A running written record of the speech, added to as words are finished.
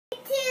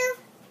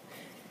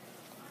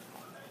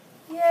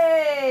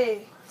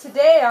Yay!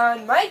 Today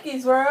on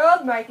Mikey's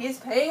World, Mikey's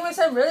playing with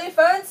some really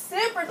fun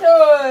super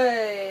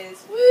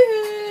toys.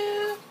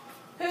 Woohoo!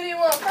 Who do you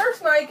want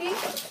first, Mikey?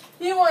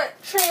 You want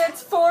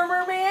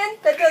Transformer Man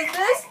that does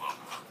this?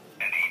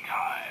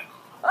 Anytime.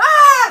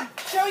 Ah!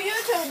 Show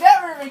YouTube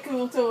that really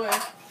cool toy.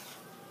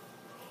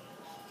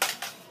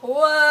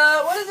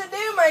 What does it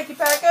do, Mikey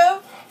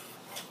Paco?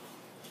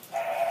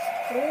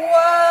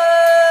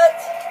 What?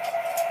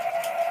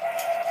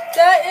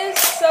 That is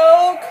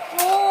so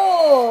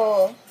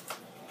cool.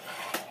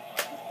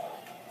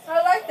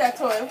 I like that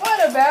toy.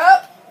 What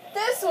about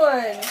this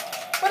one?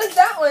 What does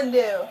that one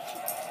do?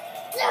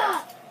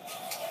 Ah!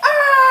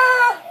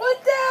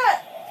 What's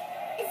that?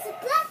 It's a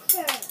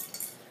blaster.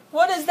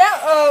 What does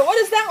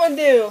that one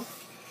do,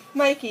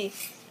 Mikey?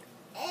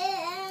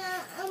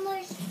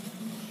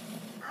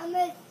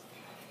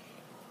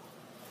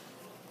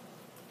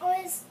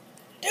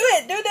 Do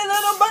it! Do the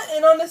little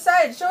button on the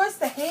side. Show us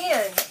the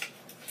hand.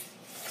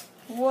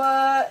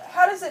 What?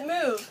 How does it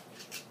move?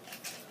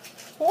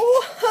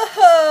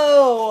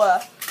 Whoa!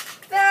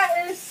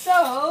 That is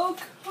so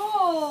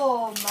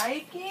cool,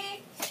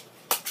 Mikey.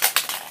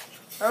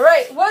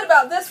 Alright, what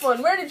about this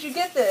one? Where did you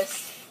get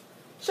this?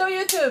 Show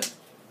YouTube.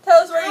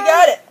 Tell us where you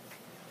got it.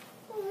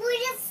 We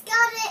just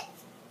got it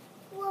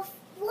with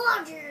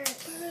water.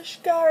 Busch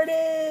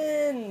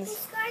Gardens.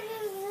 With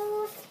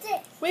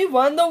We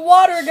won the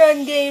water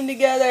gun game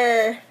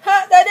together.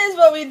 Ha, that is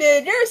what we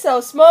did. You're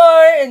so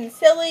smart and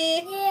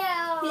silly.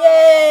 Yeah.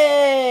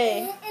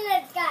 Yay.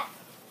 And it's got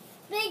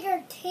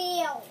bigger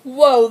tail.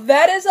 Whoa,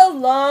 that is a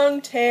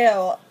long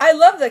tail. I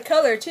love the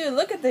color too.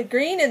 Look at the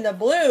green and the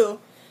blue.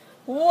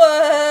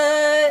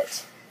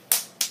 What?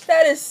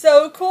 That is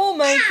so cool,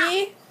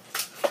 Mikey.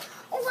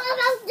 What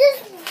about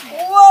this one?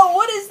 Whoa,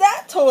 what is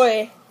that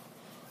toy?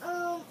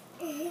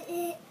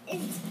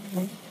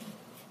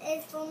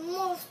 It's a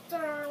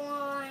monster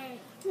one.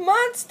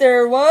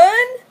 Monster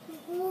one?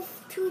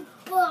 With 2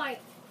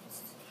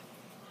 bites.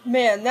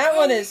 Man, that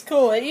one is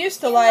cool. It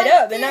used to light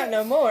up, but not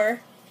no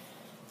more.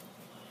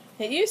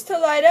 It used to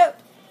light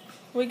up.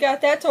 We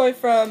got that toy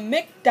from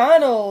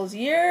McDonald's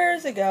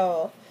years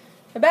ago.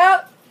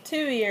 About 2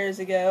 years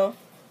ago.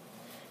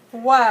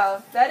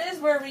 Wow, that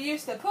is where we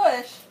used to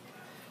push.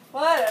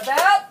 What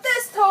about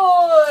this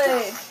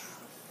toy?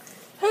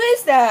 Who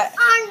is that?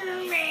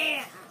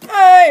 Ironman.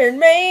 Iron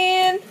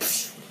Man.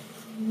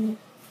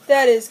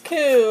 That is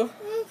cool.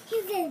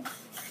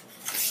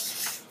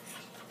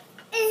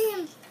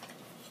 And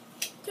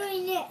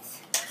doing this.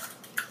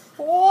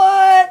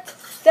 What?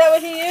 Is that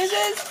what he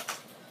uses?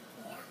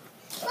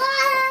 Wow!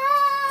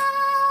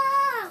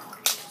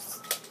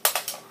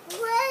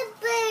 Red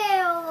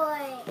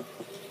boy.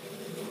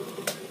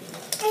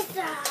 It's a.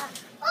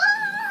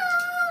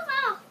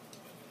 Oh!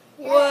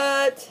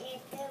 What?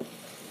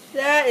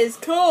 That is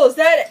cool. Is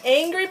that an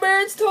Angry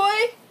Birds toy?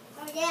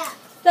 Oh yeah.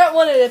 Is that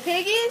one of the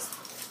piggies?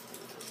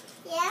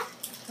 Yeah.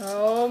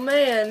 Oh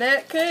man,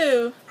 that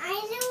cool. I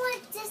know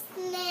what this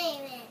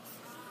name is.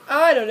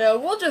 I don't know.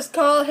 We'll just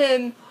call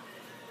him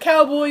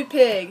Cowboy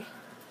Pig.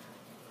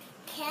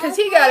 Because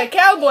he got a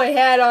cowboy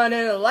hat on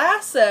and a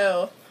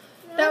lasso.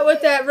 That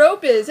what that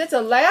rope is. It's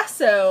a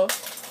lasso.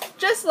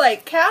 Just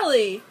like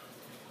Callie.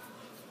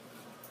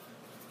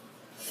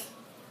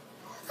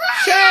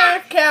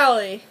 Sheriff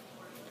Callie.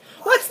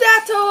 What's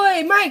that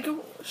toy? Mike,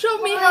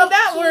 show me how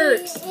that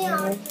works.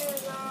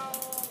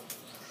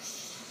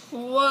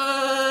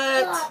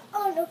 What?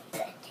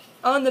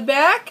 On the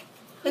back?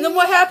 And then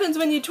what happens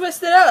when you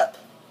twist it up?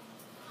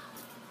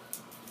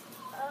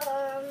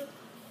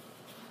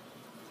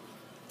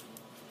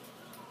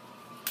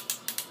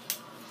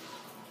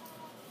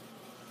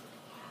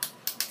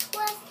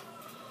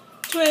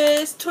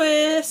 Twist,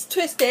 twist,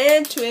 twist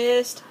and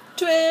twist.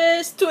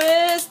 Twist,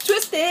 twist,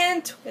 twist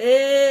and twist.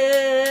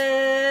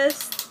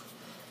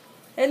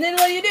 And then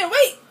what do?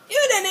 Wait,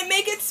 you didn't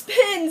make it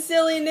spin,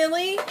 silly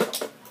Nilly.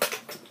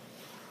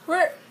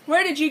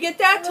 Where did you get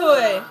that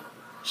toy?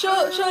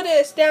 Show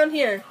this down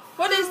here.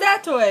 What is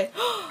that toy?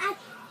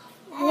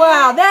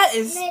 Wow, that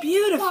is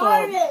beautiful.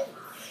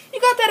 You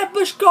got that at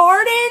Busch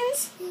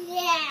Gardens?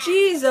 Yeah.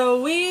 Jeez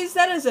Louise,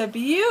 that is a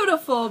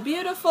beautiful,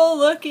 beautiful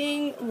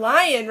looking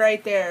lion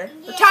right there.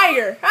 Yeah. A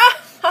tiger. A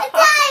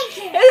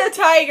tiger. It's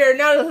a tiger,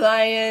 not a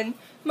lion.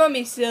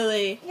 Mummy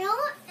silly. No,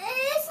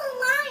 it's a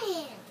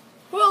lion.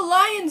 Well,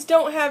 lions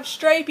don't have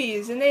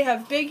stripies, and they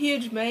have big,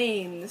 huge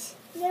manes.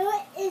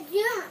 No, it's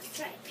not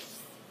stripes.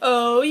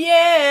 Oh,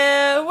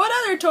 yeah. What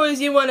other toys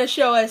do you want to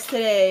show us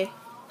today?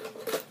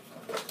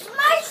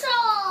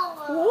 Marshall.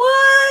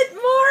 What?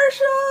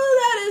 Marshall?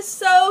 That is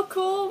so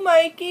cool,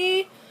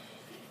 Mikey.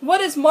 What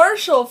is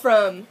Marshall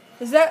from?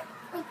 Is that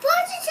Paw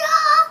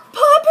Patrol.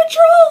 Paw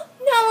Patrol?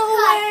 No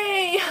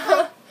way.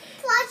 Paw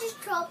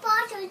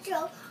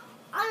Patrol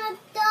on a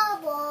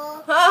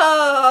double.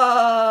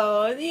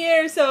 Oh,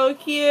 you're so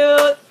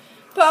cute.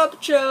 Paw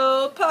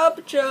Patrol, Paw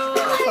Patrol,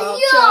 Paw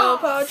Patrol,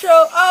 Paw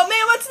Patrol. Oh,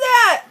 man, what's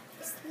that?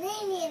 It's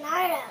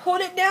Leonardo.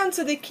 Hold it down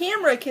so the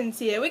camera can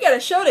see it. We got to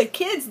show the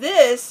kids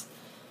this.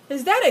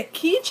 Is that a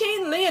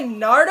keychain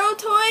Leonardo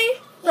toy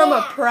from a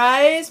Yeah.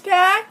 prize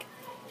pack?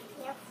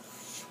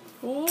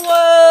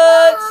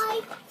 What?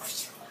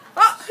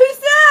 Oh, who's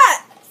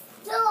that?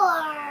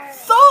 Thor.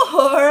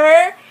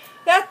 Thor?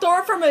 That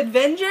Thor from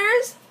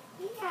Avengers?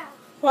 Yeah.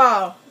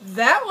 Wow,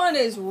 that one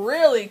is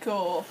really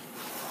cool.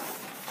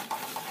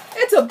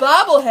 It's a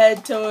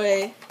bobblehead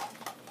toy.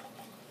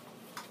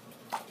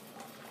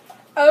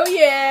 Oh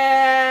yeah!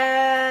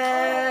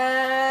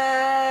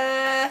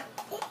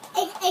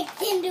 I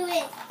can do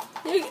it.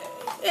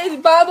 Is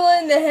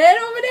bobbling the head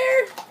over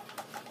there?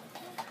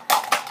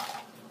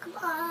 Come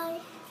on.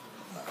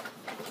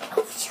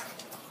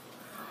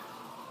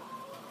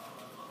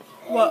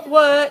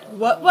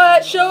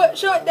 What? Show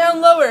it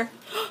down lower.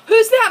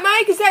 Who's that,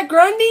 Mike? Is that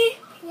Grundy?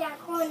 Yeah,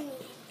 Connie.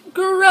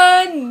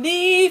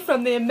 Grundy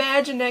from the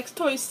Imaginext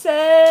toy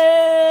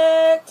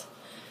set.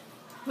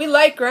 We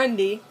like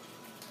Grundy.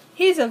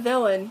 He's a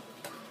villain.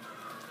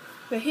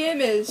 But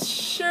him is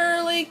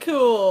surely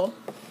cool.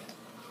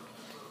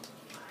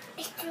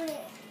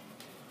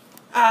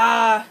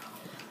 Ah,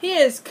 he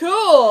is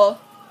cool.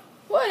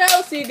 What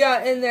else you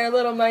got in there,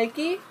 little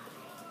Mikey?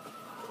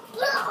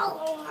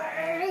 Hello,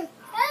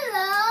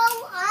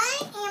 I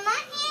am an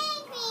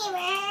angry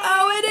bird.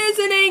 Oh, it is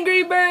an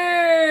Angry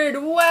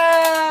Bird.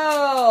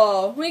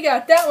 Wow. We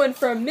got that one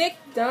from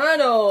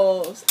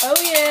McDonald's. Oh,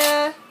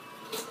 yeah.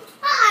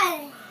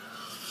 Hi.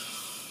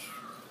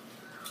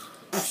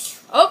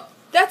 Oh,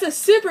 that's a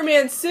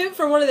Superman suit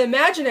for one of the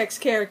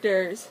Imaginext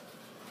characters.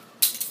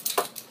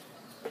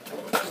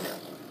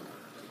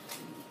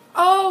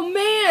 Oh,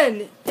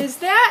 man. Is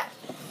that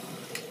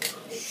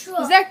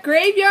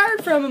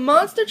Graveyard from a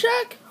monster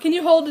truck? Can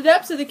you hold it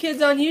up so the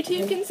kids on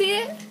YouTube can see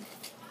it?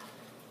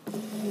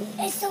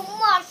 It's a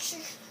monster.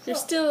 You're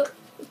still...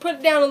 Put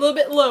it down a little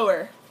bit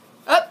lower.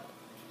 Up.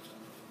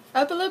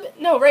 Up a little bit.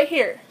 No, right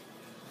here.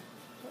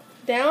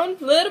 Down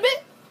a little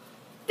bit.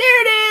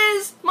 There it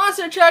is!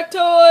 Monster truck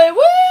toy!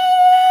 Woo!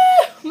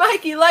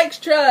 Mikey likes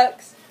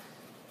trucks.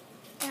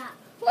 Yeah.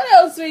 What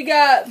else we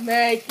got,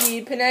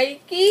 Mikey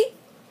Pinakey?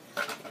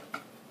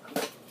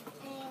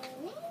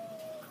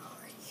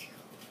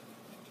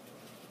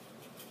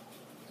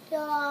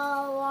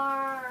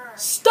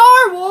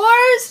 Star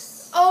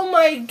Wars? Oh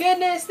my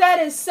goodness, that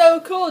is so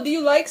cool. Do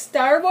you like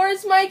Star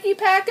Wars, Mikey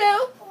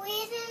Paco?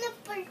 We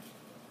didn't put...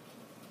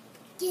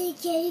 Can you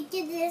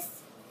get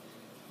this?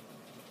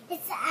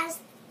 It's as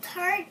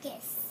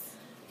Targus.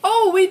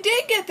 Oh, we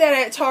did get that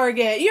at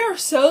Target. You're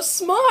so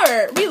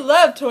smart. We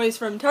love toys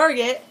from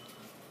Target.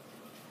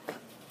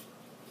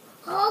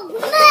 Oh,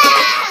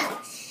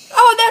 mash!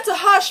 Oh, that's a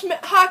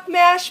Hawk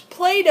Mash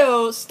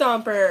Play-Doh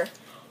stomper.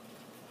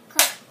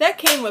 That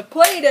came with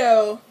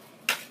Play-Doh.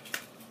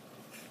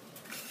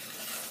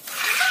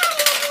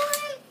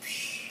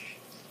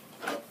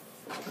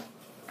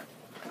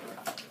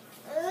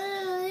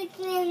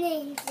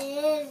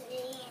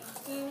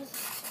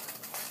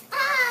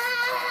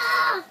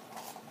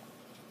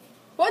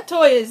 What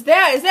toy is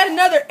that? Is that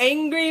another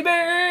Angry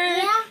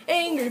Bird? Yeah.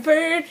 Angry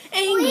Bird,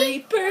 Angry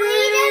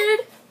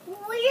Bird.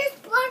 We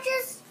just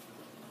purchased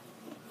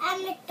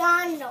at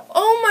McDonald's.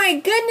 Oh my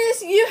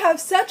goodness, you have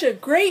such a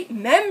great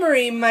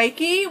memory,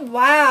 Mikey.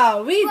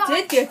 Wow, we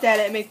did get that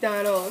at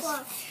McDonald's.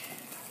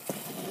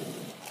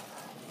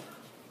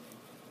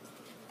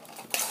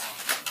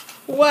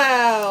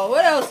 Wow,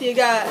 what else you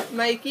got,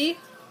 Mikey?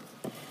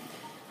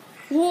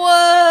 Whoa,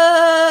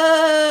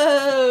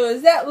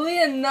 is that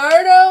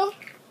Leonardo?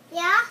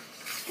 Yeah?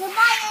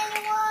 Goodbye,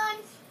 everyone.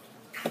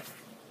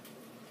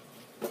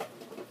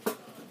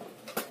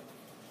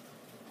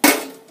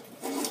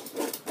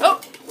 Oh,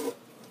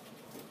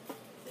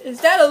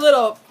 is that a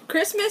little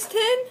Christmas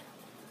tin?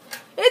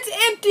 It's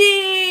empty!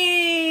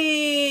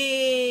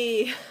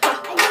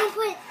 I'm gonna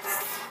put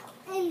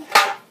in.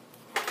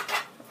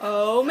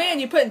 Oh man,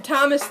 you putting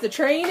Thomas the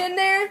Train in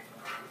there?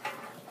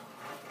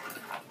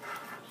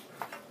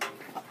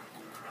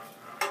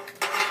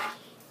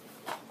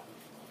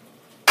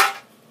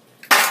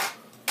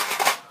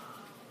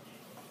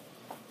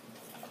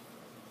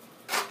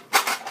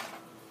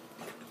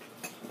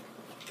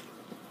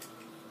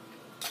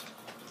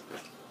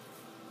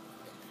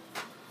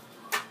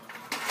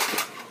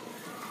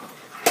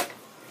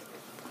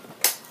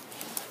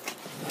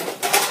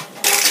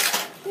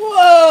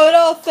 Whoa, it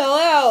all fell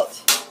out.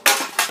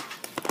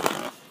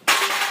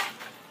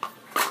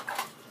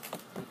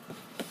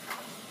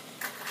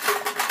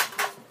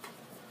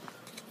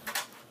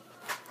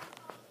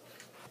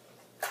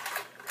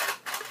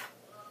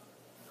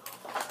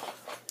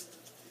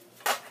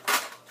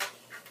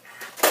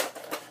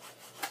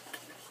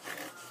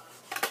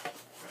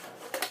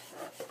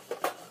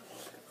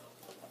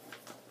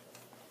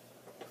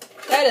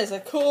 That is a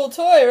cool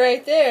toy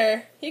right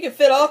there. You can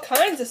fit all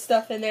kinds of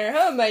stuff in there,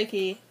 huh,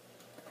 Mikey?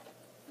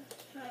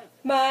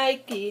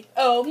 Mikey,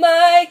 oh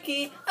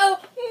Mikey, oh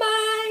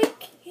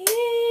Mikey.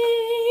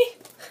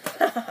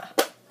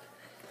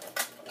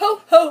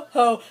 Ho, ho,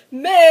 ho,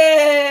 Merry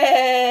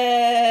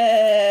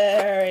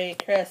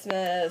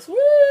Christmas.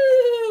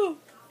 Woo!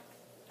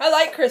 I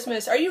like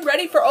Christmas. Are you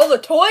ready for all the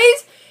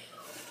toys?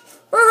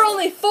 We're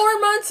only 4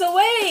 months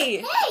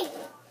away. Hey!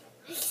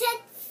 I said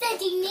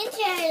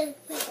Ninja.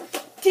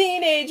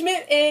 Teenage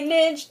Mutant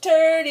Ninja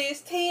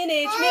Turtles,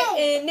 Teenage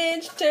Mutant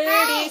Ninja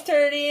Turtles,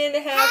 turdy and a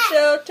half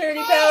shell,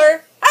 turdy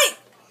power. Hey!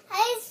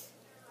 There's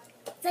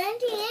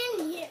something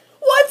in here.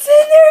 What's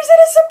in there? Is it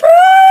a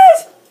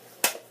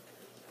surprise?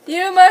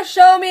 You must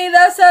show me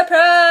the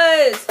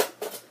surprise.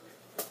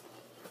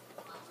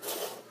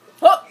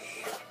 Oh!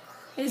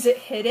 Is it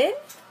hidden?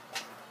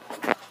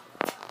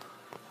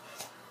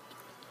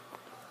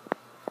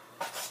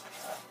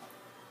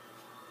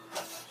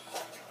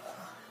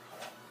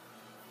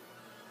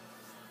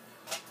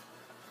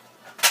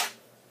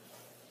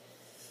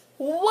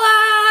 What?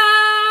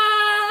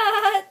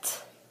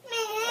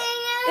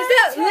 Is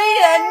that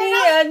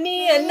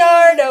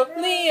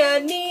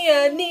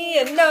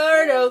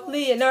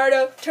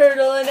Leonardo,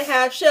 turtle and a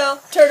half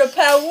shell, turtle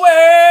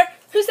power.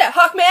 Who's that,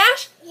 Hawk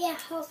Mash? Yeah,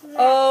 Hulk.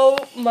 Oh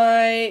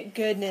my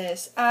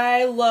goodness,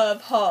 I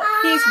love Hulk.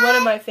 He's one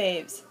of my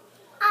faves.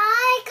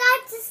 I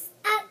got this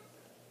at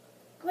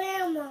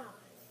Grandma.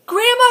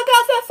 Grandma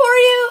got that for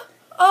you?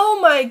 Oh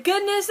my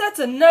goodness, that's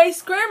a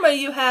nice grandma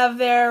you have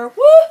there.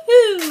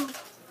 Woohoo!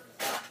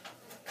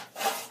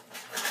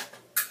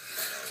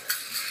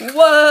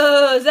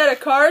 Whoa, is that a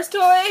Cars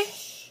toy?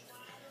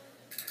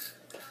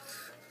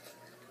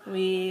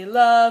 We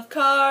love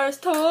Cars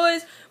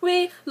toys.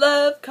 We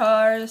love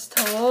Cars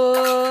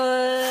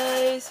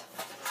toys.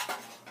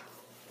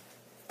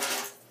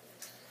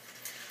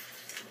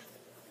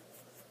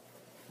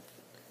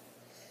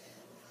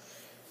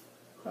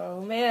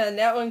 Oh man,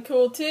 that one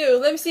cool too.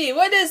 Let me see.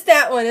 What is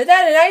that one? Is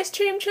that an ice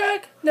cream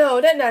truck? No,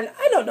 that not.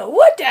 I don't know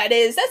what that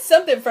is. That's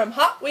something from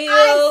Hot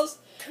Wheels.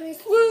 Woo, woo, woo,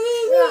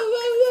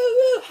 woo, woo,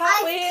 woo.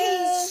 Hot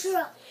Wheels.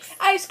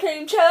 Ice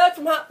cream truck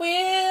from Hot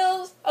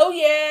Wheels. Oh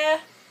yeah.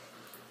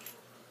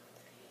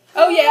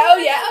 Oh yeah, oh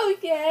yeah, oh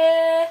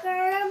yeah.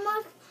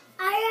 Grandma,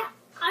 I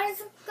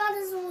got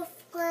this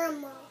with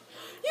Grandma.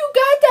 You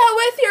got that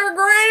with your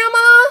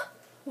grandma?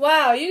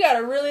 Wow, you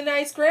got a really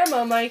nice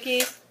grandma,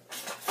 Mikey.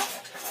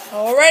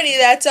 Alrighty,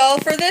 that's all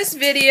for this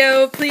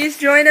video. Please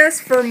join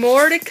us for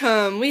more to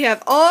come. We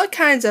have all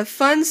kinds of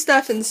fun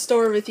stuff in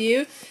store with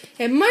you.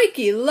 And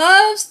Mikey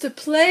loves to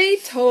play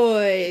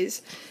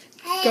toys.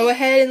 Go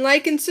ahead and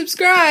like and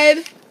subscribe.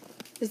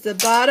 It's the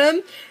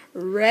bottom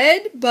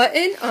red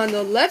button on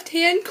the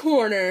left-hand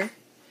corner.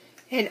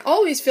 And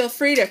always feel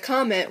free to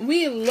comment.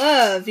 We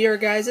love your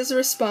guys'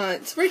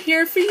 response. We're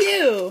here for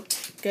you.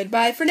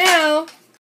 Goodbye for now.